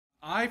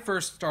I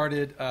first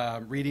started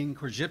reading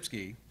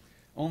Korzybski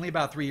only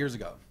about 3 years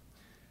ago.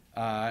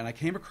 And I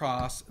came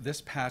across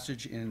this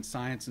passage in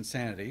Science and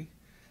Sanity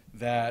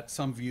that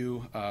some of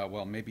you,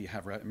 well, maybe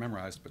have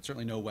memorized, but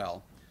certainly know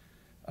well.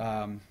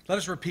 Let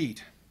us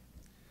repeat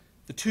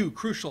the two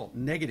crucial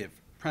negative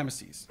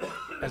premises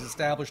as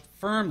established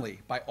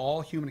firmly by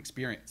all human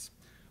experience.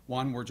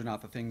 One, words are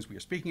not the things we are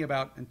speaking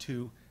about, and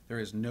two, there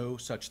is no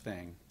such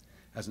thing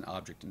as an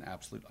object in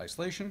absolute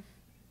isolation.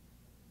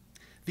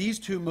 These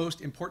two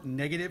most important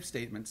negative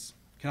statements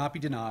cannot be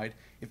denied.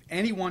 If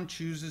anyone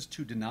chooses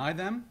to deny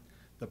them,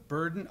 the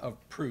burden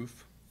of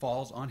proof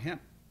falls on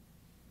him.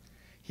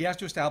 He has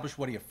to establish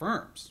what he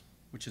affirms,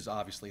 which is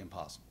obviously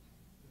impossible.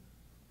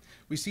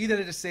 We see that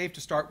it is safe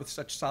to start with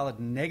such solid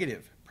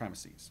negative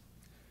premises,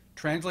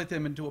 translate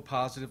them into a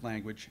positive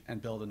language,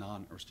 and build a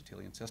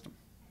non-Aristotelian system.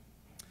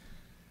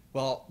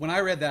 Well, when I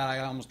read that, I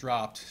almost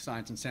dropped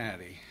Science and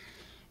Sanity,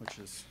 which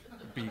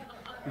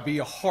would be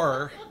a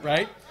horror,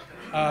 right?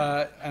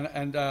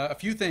 And a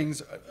few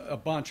things, a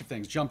bunch of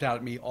things jumped out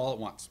at me all at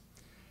once.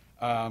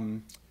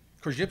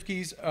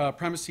 Korzybski's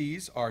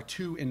premises are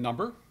two in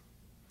number.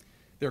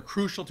 They're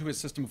crucial to his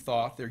system of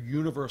thought. They're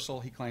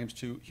universal, he claims,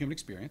 to human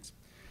experience.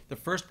 The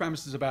first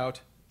premise is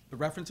about the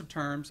reference of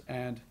terms,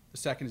 and the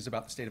second is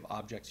about the state of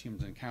objects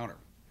humans encounter.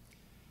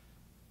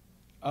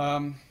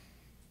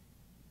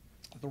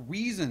 The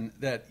reason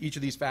that each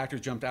of these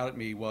factors jumped out at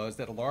me was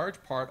that a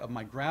large part of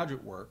my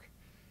graduate work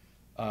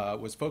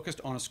was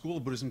focused on a school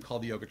of Buddhism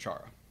called the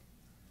Yogacārā.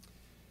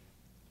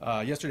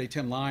 Yesterday,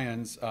 Tim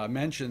Lyons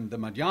mentioned the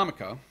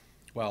Madhyamaka.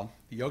 Well,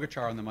 the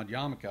Yogacārā and the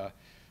Madhyamaka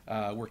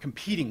were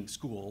competing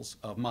schools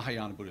of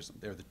Mahayana Buddhism.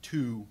 They're the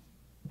two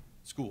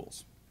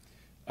schools.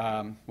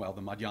 Well,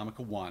 the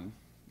Madhyamaka won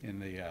in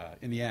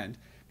the end.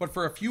 But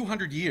for a few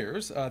hundred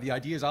years, the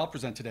ideas I'll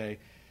present today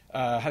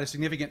had a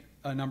significant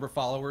number of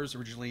followers,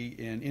 originally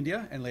in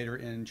India and later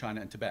in China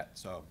and Tibet.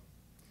 So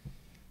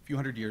a few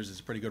hundred years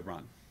is a pretty good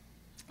run.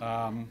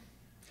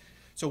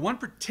 So one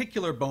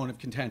particular bone of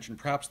contention,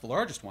 perhaps the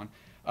largest one,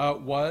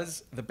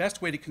 was the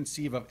best way to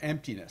conceive of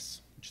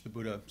emptiness, which the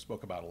Buddha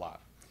spoke about a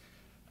lot.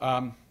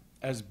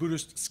 As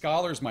Buddhist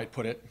scholars might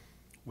put it,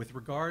 with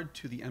regard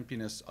to the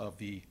emptiness of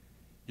the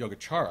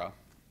Yogacārā,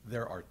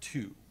 there are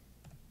two.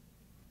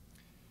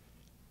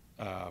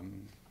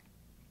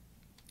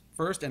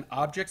 First, an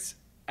object's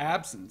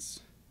absence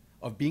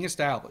of being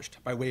established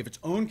by way of its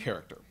own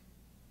character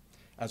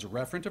as a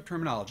referent of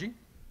terminology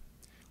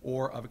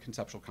or of a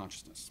conceptual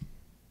consciousness.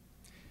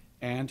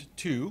 And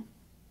two,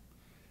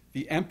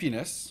 the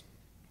emptiness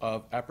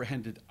of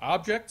apprehended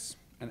objects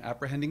and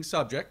apprehending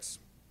subjects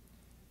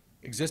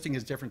existing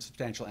as different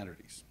substantial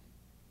entities.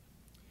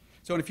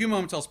 So in a few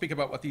moments, I'll speak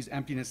about what these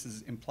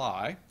emptinesses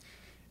imply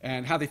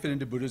and how they fit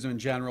into Buddhism in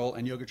general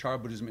and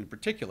Yogacārā Buddhism in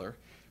particular.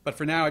 But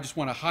for now, I just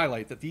want to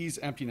highlight that these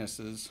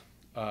emptinesses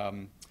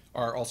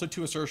are also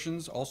two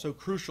assertions, also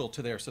crucial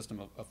to their system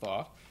of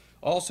thought,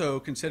 also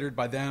considered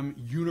by them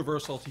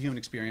universal to human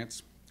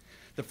experience.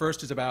 The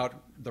first is about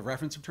the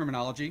reference of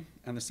terminology,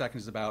 and the second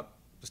is about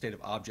the state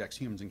of objects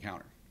humans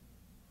encounter.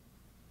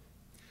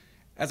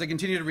 As I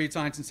continue to read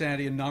Science and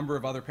Sanity, a number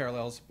of other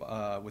parallels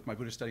with my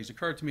Buddhist studies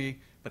occurred to me,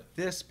 but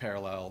this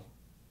parallel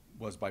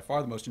was by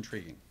far the most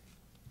intriguing.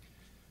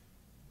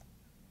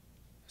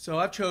 So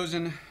I've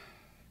chosen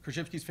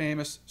Korzybski's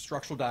famous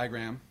structural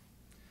diagram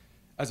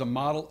as a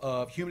model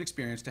of human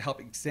experience to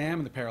help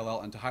examine the parallel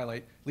and to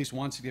highlight at least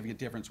one significant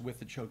difference with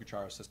the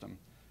Yogacārā system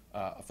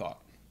of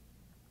thought.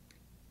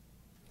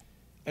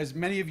 As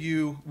many of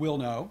you will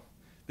know,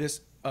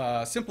 this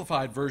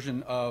simplified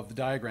version of the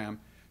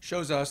diagram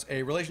shows us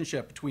a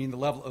relationship between the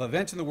level of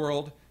events in the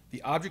world,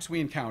 the objects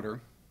we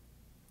encounter,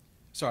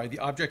 the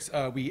objects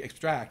we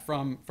extract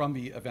from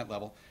the event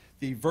level,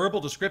 the verbal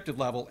descriptive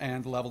level,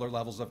 and the level or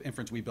levels of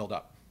inference we build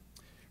up.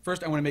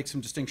 First, I want to make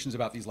some distinctions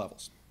about these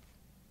levels.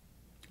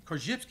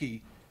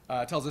 Korzybski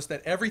tells us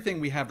that everything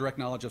we have direct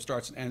knowledge of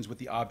starts and ends with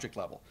the object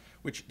level,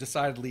 which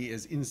decidedly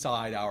is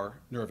inside our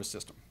nervous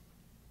system,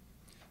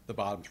 the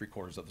bottom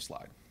 3/4 of the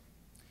slide.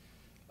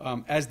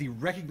 As the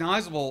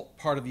recognizable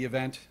part of the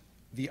event,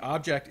 the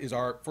object is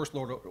our first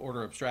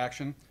order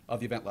abstraction of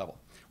the event level.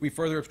 We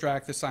further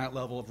abstract the silent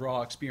level of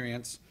raw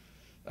experience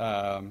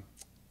via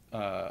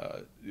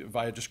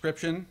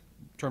description,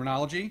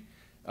 terminology,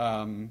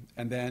 and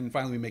then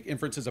finally we make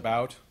inferences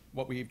about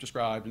what we've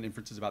described and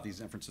inferences about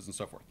these inferences and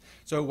so forth.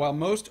 So while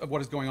most of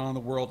what is going on in the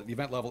world at the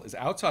event level is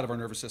outside of our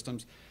nervous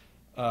systems,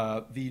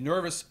 the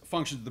nervous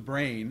functions of the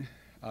brain,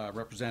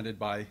 represented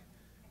by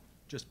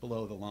just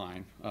below the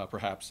line,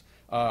 perhaps,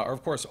 are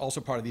of course also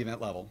part of the event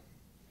level,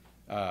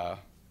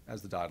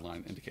 as the dotted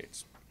line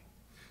indicates.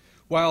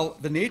 While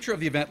the nature of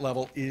the event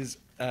level is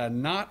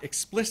not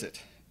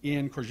explicit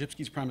in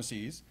Korzybski's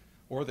premises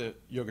or the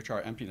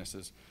Yogacārā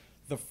emptinesses,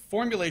 the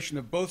formulation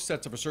of both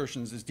sets of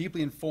assertions is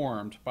deeply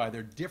informed by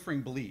their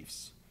differing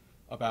beliefs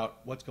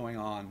about what's going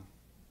on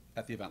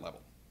at the event level.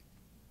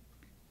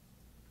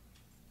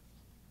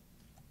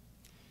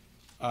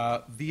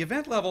 The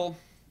event level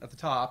at the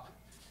top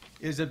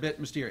is a bit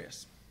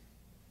mysterious.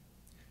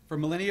 For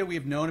millennia, we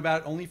have known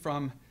about it only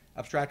from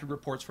abstracted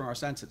reports from our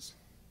senses.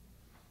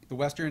 The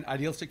Western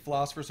idealistic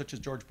philosophers such as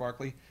George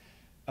Berkeley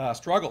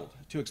struggled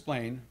to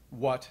explain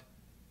what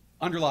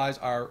underlies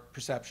our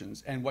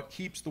perceptions and what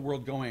keeps the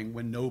world going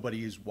when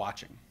nobody is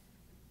watching.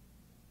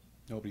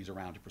 Nobody's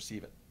around to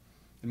perceive it.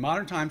 In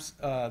modern times,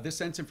 this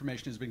sense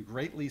information has been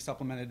greatly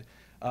supplemented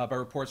by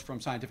reports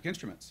from scientific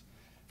instruments.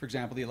 For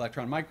example, the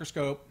electron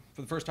microscope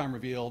for the first time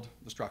revealed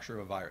the structure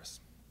of a virus.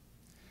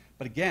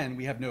 But again,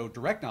 we have no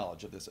direct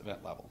knowledge of this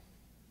event level,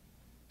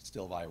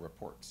 still via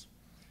reports.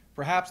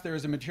 Perhaps there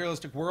is a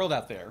materialistic world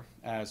out there,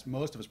 as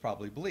most of us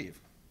probably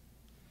believe.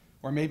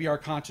 Or maybe our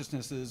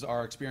consciousnesses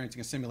are experiencing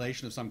a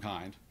simulation of some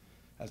kind,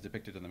 as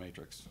depicted in the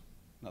Matrix.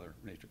 Another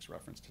Matrix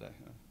reference today,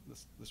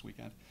 this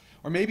weekend.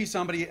 Or maybe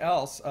somebody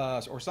else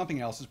or something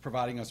else is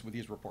providing us with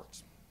these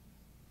reports.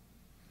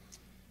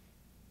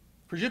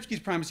 Krzyzewski's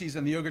premises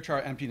and the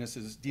Yogacārā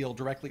emptinesses deal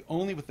directly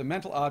only with the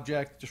mental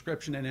object,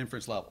 description, and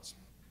inference levels.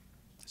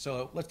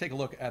 So let's take a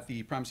look at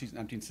the premises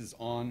and emptinesses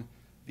on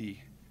the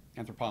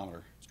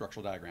anthropometer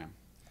structural diagram,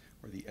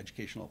 or the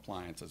educational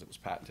appliance as it was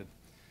patented.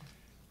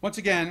 Once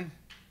again,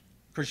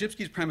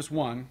 Krzyzewski's premise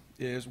 1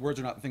 is words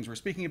are not the things we're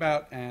speaking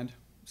about, and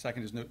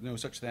second is no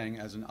such thing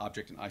as an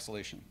object in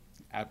isolation,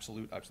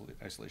 absolute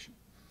isolation.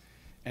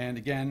 And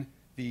again,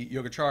 the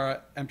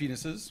Yogacārā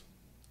emptinesses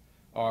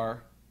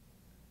are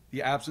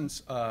the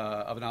absence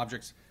of an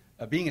object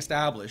being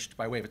established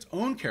by way of its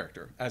own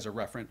character as a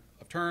referent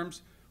of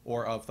terms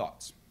or of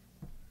thoughts.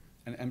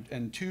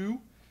 And 2,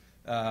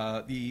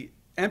 the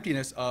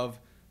emptiness of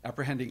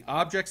apprehending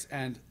objects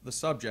and the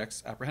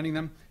subjects apprehending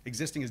them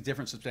existing as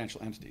different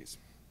substantial entities.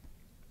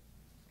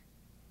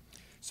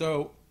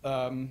 So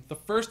the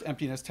first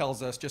emptiness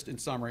tells us, just in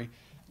summary,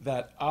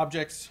 that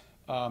objects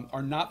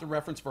are not the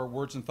reference for our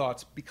words and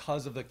thoughts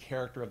because of the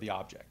character of the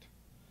object.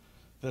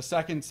 The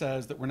second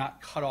says that we're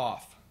not cut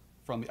off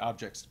from the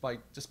objects.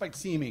 Despite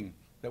seeming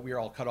that we are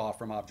all cut off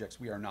from objects,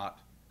 we are not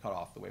cut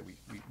off the way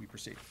we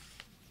perceive.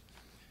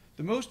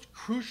 The most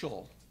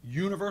crucial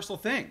universal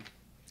thing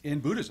in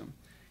Buddhism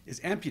is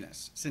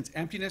emptiness, since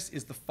emptiness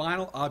is the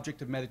final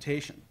object of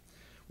meditation,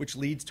 which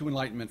leads to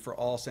enlightenment for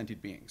all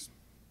sentient beings.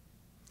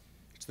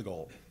 It's the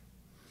goal.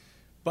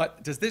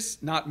 But does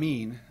this not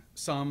mean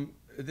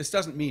this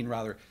doesn't mean,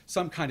 rather,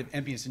 some kind of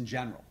emptiness in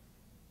general,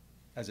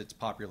 as it's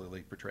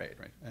popularly portrayed,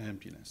 right? An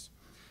emptiness.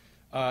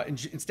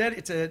 Instead,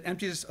 it's an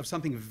emptiness of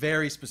something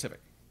very specific,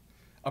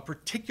 a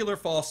particular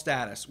false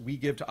status we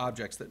give to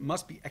objects that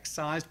must be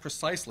excised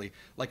precisely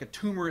like a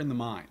tumor in the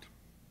mind.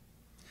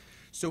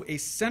 So a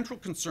central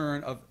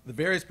concern of the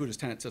various Buddhist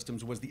tenet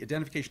systems was the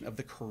identification of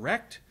the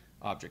correct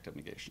object of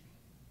negation,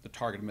 the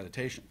target of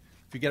meditation.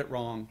 If you get it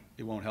wrong,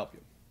 it won't help you.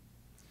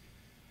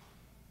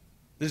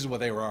 This is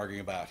what they were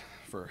arguing about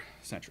for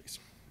centuries.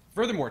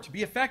 Furthermore, to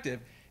be effective,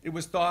 it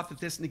was thought that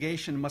this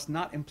negation must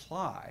not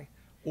imply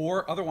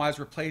or otherwise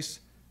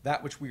replace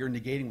that which we are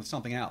negating with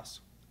something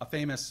else. A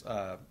famous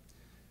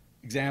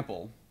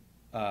example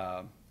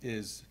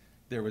is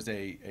there was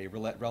a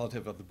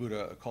relative of the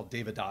Buddha called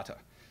Devadatta.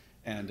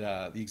 And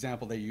the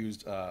example they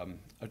used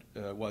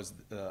was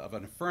of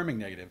an affirming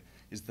negative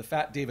is the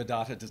fat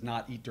Devadatta does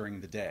not eat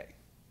during the day.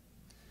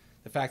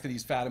 The fact that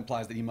he's fat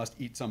implies that he must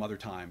eat some other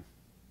time,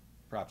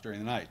 perhaps during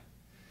the night.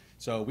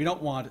 So we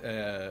don't want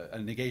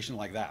a negation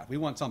like that. We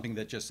want something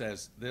that just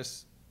says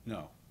this,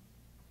 no.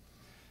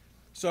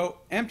 So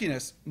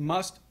emptiness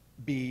must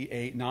be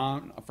a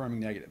non-affirming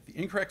negative. The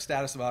incorrect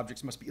status of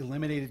objects must be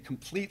eliminated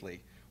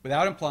completely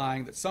without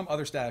implying that some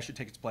other status should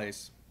take its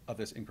place of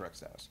this incorrect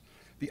status.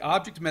 The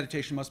object of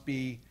meditation must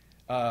be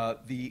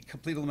the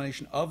complete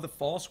elimination of the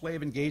false way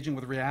of engaging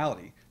with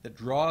reality that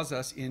draws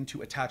us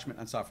into attachment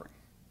and suffering.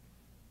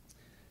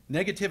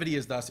 Negativity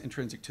is thus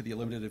intrinsic to the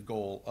eliminative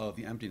goal of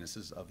the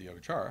emptinesses of the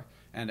Yogacārā.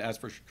 And as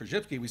for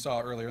Krzyzewski, we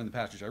saw earlier in the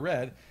passage I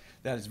read,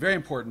 that it's very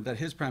important that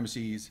his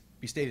premises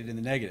be stated in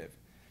the negative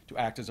to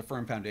act as a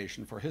firm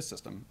foundation for his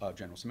system of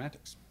general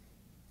semantics.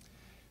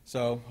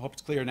 So I hope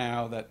it's clear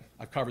now that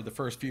I've covered the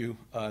first few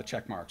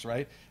check marks,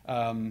 right?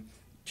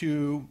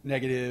 2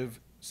 negative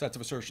sets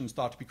of assertions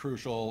thought to be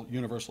crucial,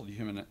 universal to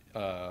human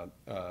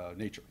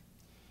nature.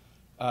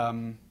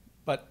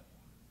 But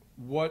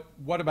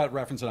what about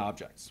reference and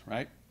objects,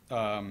 right?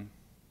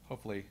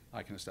 Hopefully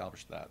I can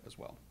establish that as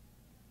well.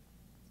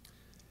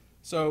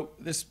 So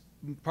this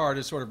part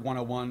is sort of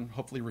 101,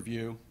 hopefully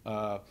review.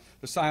 The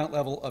silent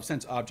level of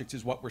sense objects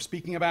is what we're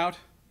speaking about,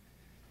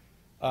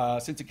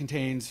 since it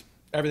contains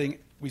everything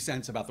we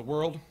sense about the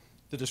world.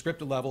 The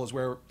descriptive level is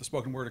where the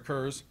spoken word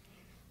occurs,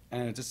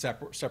 and it's a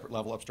separate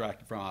level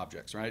abstracted from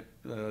objects, right?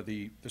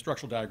 The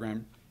structural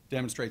diagram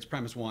demonstrates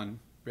premise 1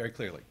 very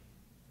clearly.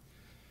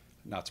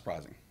 Not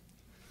surprising.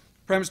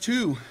 Premise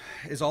 2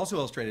 is also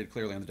illustrated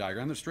clearly on the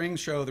diagram. The strings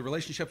show the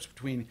relationships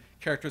between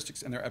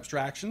characteristics and their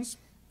abstractions.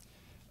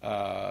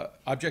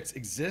 Objects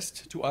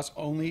exist to us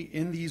only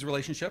in these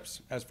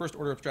relationships. As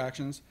first-order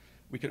abstractions,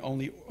 we can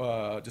only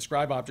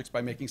describe objects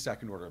by making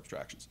second-order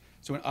abstractions.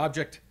 So an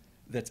object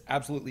that's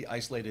absolutely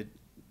isolated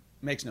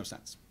makes no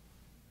sense.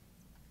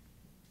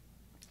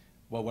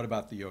 Well, what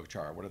about the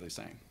Yogacārā? What are they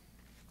saying?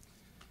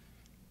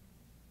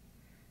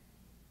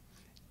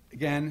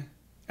 again,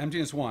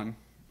 emptiness 1,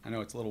 I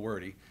know it's a little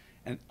wordy,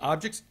 an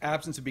object's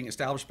absence of being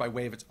established by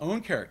way of its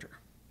own character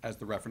as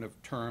the referent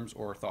of terms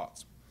or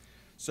thoughts.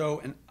 So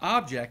an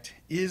object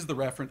is the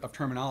referent of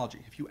terminology.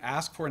 If you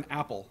ask for an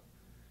apple,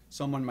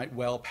 someone might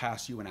well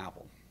pass you an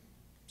apple.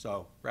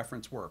 So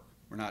referents work.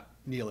 We're not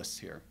nihilists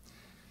here.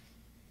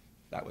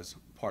 That was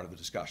part of the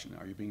discussion.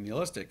 Are you being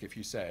nihilistic if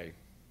you say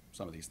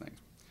some of these things?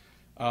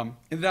 In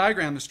the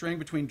diagram, the string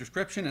between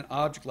description and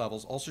object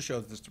levels also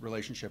shows this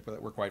relationship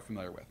that we're quite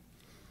familiar with.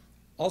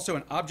 Also,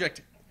 an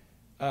object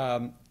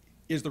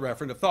is the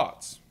referent of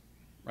thoughts,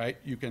 right?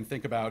 You can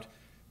think about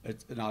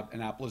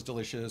an apple is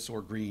delicious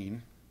or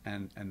green,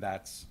 and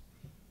that's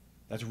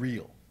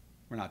real.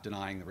 We're not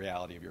denying the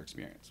reality of your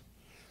experience.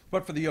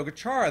 But for the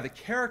Yogacārā, the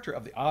character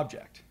of the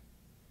object,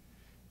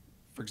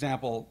 for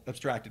example,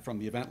 abstracted from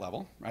the event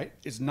level, right,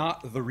 is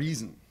not the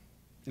reason.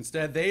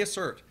 Instead, they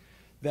assert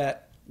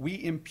that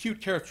we impute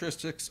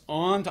characteristics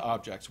onto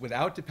objects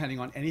without depending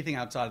on anything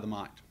outside of the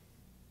mind.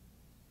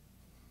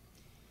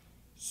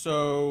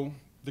 So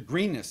the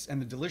greenness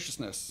and the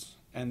deliciousness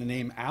and the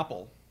name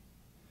apple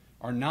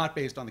are not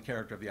based on the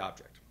character of the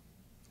object.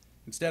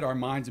 Instead, our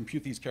minds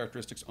impute these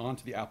characteristics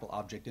onto the apple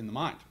object in the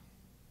mind.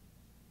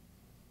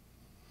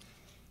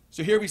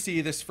 So here we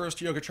see this first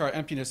Yogacārā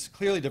emptiness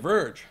clearly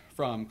diverge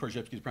from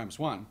Korzybski's premise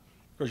 1.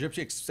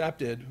 Korzybski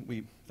accepted,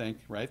 we think,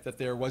 right, that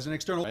there was an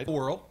external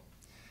world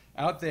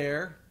out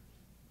there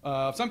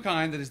of some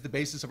kind that is the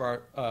basis of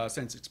our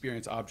sense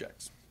experience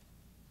objects.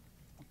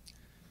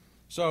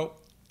 So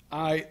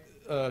I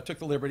took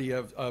the liberty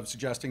of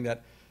suggesting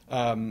that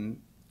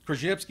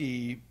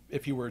Korzybski,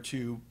 if he were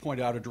to point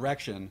out a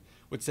direction,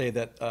 would say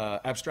that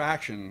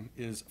abstraction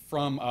is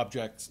from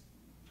objects,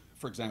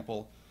 for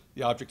example,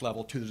 the object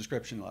level to the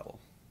description level,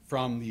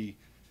 from the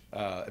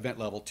event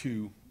level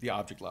to the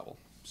object level.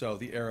 So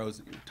the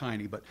arrow's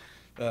tiny, but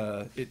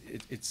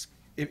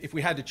if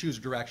we had to choose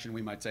a direction,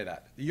 we might say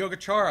that. The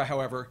Yogacārā,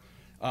 however,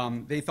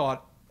 they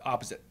thought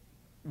opposite.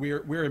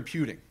 We're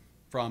imputing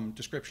from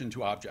description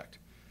to object.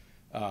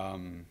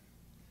 The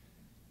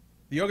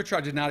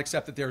Yogacārā did not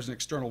accept that there is an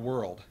external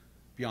world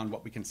beyond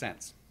what we can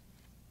sense.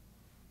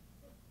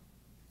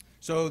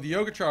 So the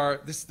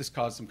Yogacārā, this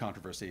caused some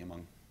controversy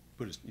among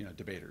Buddhist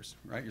debaters,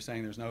 right? You're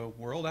saying there's no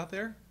world out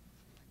there?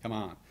 Come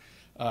on.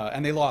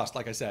 And they lost,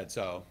 like I said,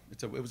 so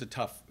it was a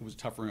tough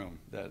room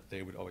that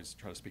they would always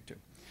try to speak to.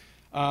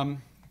 Yeah,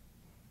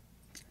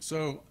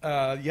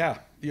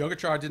 the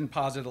Yogacārā didn't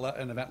posit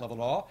an event level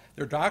at all.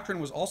 Their doctrine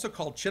was also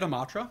called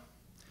Chittamatra,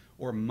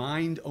 or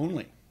mind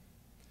only,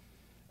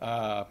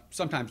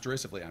 sometimes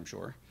derisively, I'm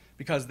sure,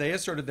 because they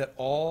asserted that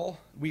all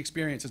we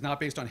experience is not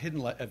based on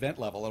hidden event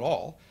level at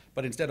all,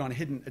 but instead on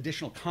hidden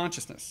additional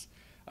consciousness.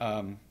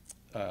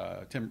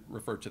 Tim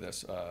referred to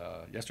this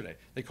yesterday.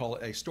 They call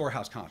it a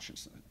storehouse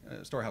consciousness.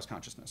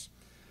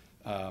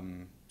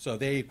 So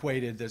they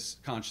equated this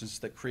consciousness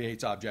that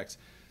creates objects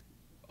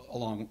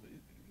along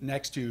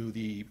next to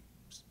the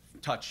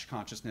touch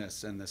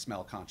consciousness and the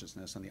smell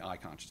consciousness and the eye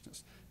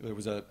consciousness. There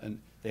was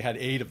they had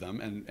 8 of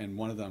them, and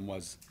one of them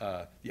was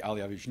the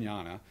Alaya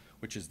Vijnana,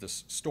 which is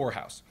this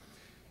storehouse.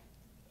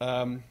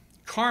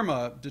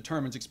 Karma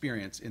determines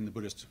experience in the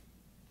Buddhist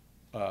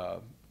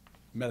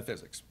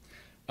metaphysics.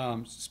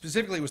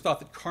 Specifically, it was thought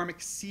that karmic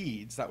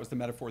seeds, that was the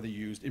metaphor they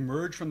used,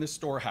 emerge from this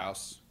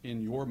storehouse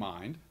in your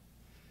mind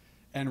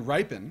and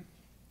ripen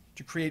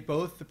to create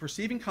both the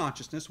perceiving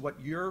consciousness, what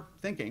you're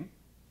thinking,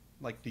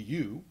 like the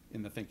you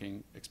in the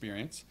thinking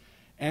experience,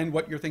 and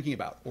what you're thinking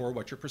about or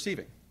what you're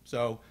perceiving.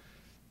 So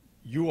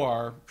you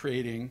are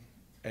creating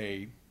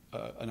an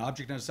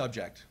object and a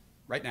subject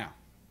right now.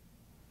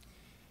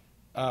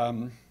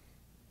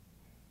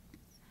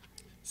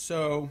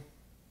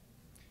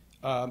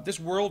 This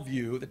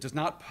worldview that does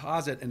not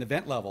posit an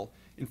event level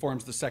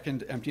informs the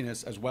second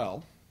emptiness as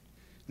well,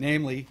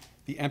 namely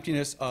the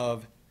emptiness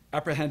of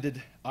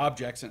apprehended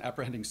objects and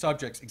apprehending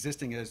subjects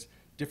existing as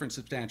different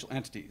substantial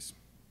entities.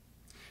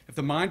 If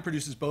the mind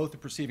produces both the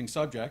perceiving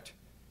subject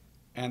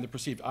and the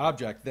perceived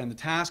object, then the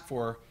task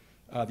for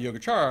the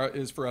Yogacārā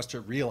is for us to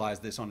realize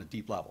this on a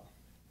deep level.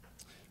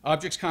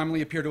 Objects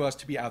commonly appear to us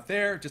to be out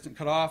there, distant,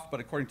 cut off,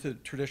 but according to the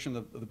tradition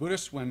of the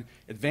Buddhists, when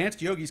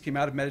advanced yogis came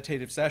out of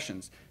meditative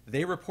sessions,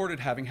 they reported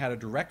having had a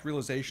direct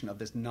realization of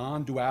this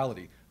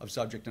non-duality of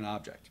subject and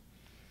object.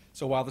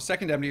 So while the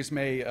second emptiness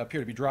may appear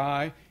to be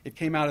dry, it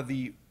came out of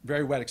the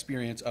very wet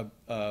experience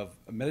of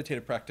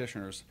meditative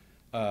practitioners,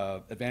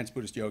 advanced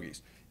Buddhist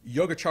yogis.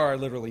 Yogacārā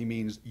literally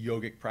means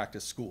yogic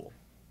practice school.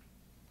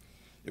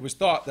 It was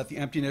thought that the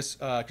emptiness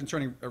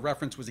concerning a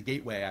reference was a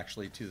gateway,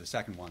 actually, to the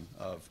second one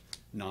of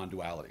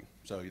non-duality.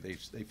 So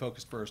they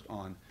focused first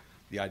on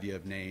the idea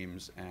of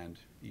names and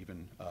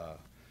even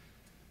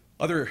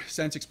other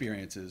sense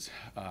experiences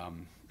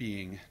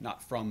being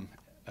not from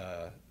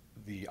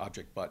the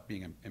object but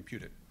being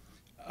imputed.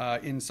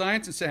 In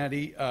Science and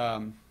Sanity,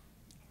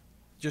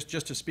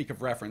 just to speak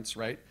of reference,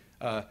 right?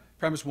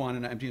 Premise 1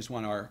 and emptiness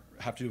 1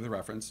 have to do with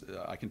reference,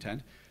 I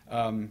contend.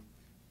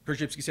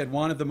 Korzybski said,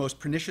 one of the most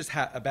pernicious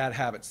bad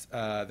habits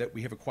that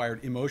we have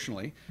acquired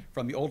emotionally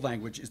from the old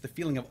language is the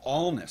feeling of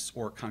allness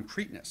or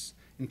concreteness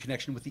in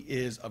connection with the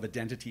is of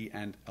identity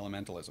and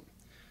elementalism.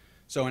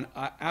 So an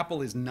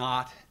apple is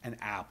not an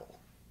apple,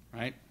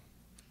 right?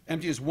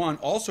 Empty as one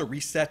also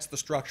resets the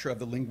structure of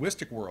the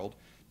linguistic world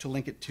to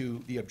link it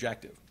to the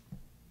objective.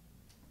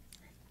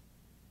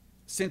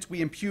 Since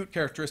we impute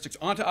characteristics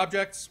onto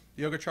objects,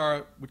 the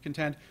Yogacārā would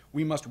contend,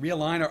 we must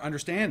realign our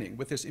understanding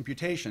with this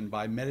imputation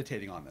by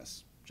meditating on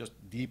this, just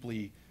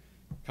deeply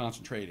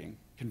concentrating,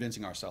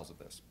 convincing ourselves of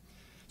this.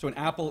 So an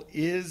apple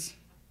is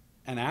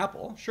an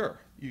apple, sure.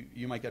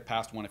 You might get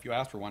past one if you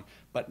ask for one,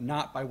 but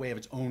not by way of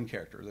its own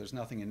character. There's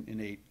nothing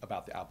innate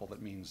about the apple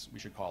that means we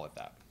should call it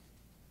that.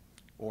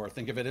 Or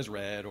think of it as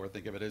red, or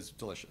think of it as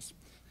delicious.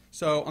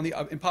 So on the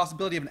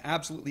impossibility of an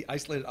absolutely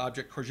isolated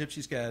object,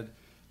 Korzybski said,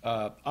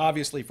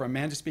 obviously, for a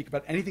man to speak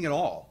about anything at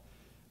all,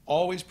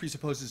 always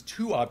presupposes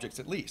two objects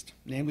at least,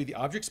 namely the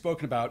object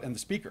spoken about and the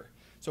speaker.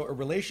 So a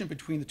relation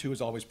between the two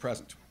is always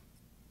present.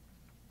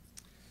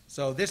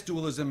 So this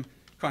dualism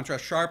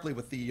contrasts sharply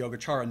with the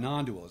Yogacārā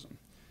non-dualism.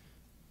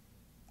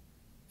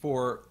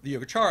 For the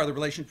Yogacārā, the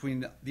relation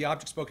between the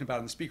object spoken about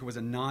and the speaker was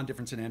a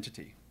non-difference in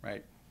entity,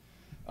 right?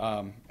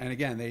 And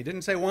again, they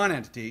didn't say one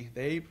entity.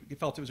 They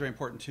felt it was very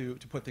important to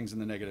put things in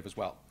the negative as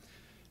well.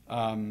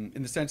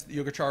 In the sense that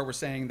the Yogacārā were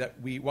saying that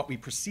what we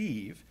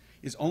perceive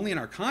is only in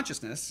our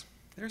consciousness,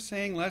 they're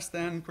saying less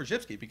than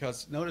Korzybski,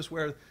 because notice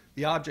where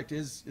the object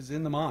is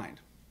in the mind.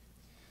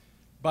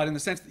 But in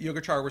the sense that the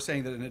Yogacārā were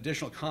saying that an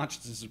additional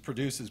consciousness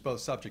produces both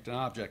subject and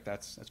object,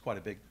 that's quite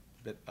a big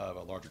bit of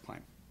a larger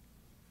claim.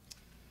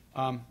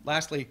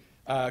 Lastly,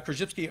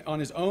 Korzybski on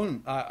his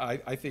own,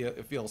 I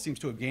feel, seems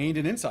to have gained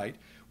an insight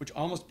which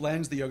almost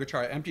blends the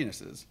Yogacārā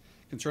emptinesses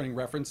concerning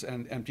reference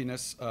and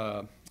emptiness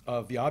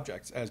of the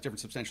objects as different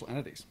substantial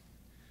entities.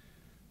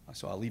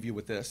 So I'll leave you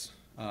with this.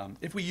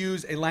 If we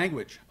use a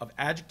language of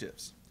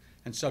adjectives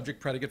and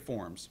subject-predicate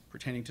forms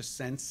pertaining to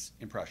sense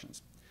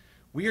impressions,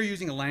 we are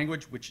using a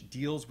language which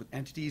deals with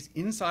entities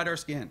inside our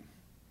skin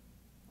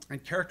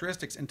and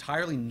characteristics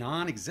entirely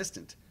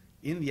non-existent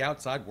in the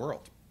outside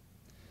world.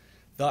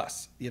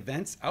 Thus, the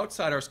events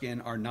outside our skin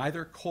are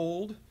neither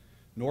cold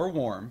nor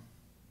warm,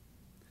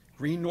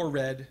 green nor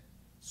red,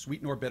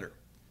 sweet nor bitter,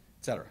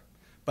 etc.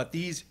 But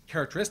these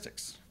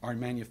characteristics are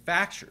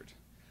manufactured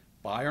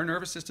by our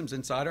nervous systems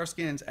inside our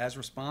skins as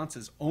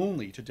responses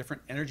only to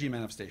different energy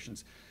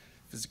manifestations,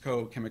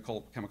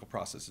 physico-chemical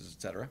processes,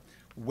 etc.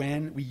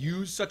 When we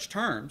use such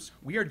terms,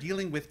 we are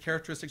dealing with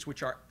characteristics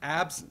which are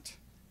absent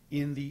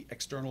in the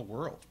external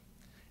world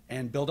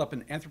and build up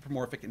an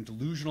anthropomorphic and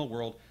delusional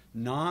world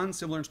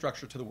non-similar in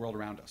structure to the world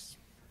around us.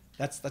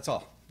 That's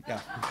all. Yeah.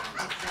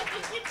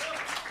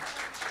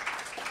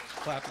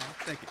 Clap now.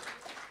 Thank you.